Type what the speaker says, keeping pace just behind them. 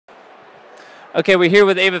Okay, we're here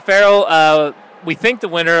with Ava Farrell. We think the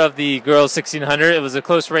winner of the girls 1600. It was a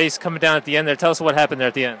close race coming down at the end there. Tell us what happened there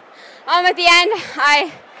at the end. At the end,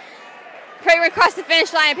 I probably went across the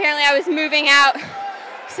finish line. Apparently, I was moving out,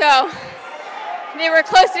 so they were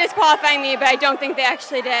close to disqualifying me, but I don't think they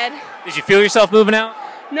actually did. Did you feel yourself moving out?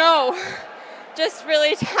 No, just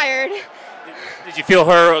really tired. Did you feel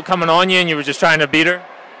her coming on you and you were just trying to beat her?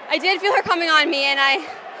 I did feel her coming on me, and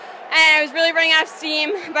I was really running out of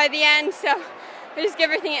steam by the end, so I just gave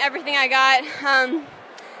everything I got.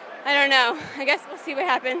 I don't know. I guess we'll see what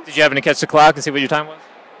happens. Did you happen to catch the clock and see what your time was?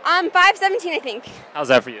 5:17, I think. How's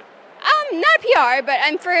that for you? Not a PR, but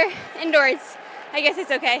I'm for indoors. I guess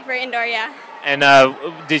it's okay for indoor, yeah. And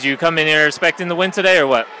did you come in here expecting the win today or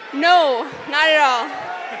what? No, not at all.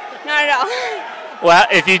 Not at all. Well,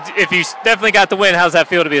 if you definitely got the win, how's that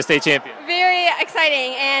feel to be a state champion? Very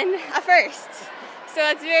exciting and a first. So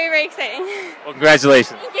it's very, very exciting. Well,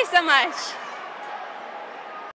 congratulations. Thank you so much.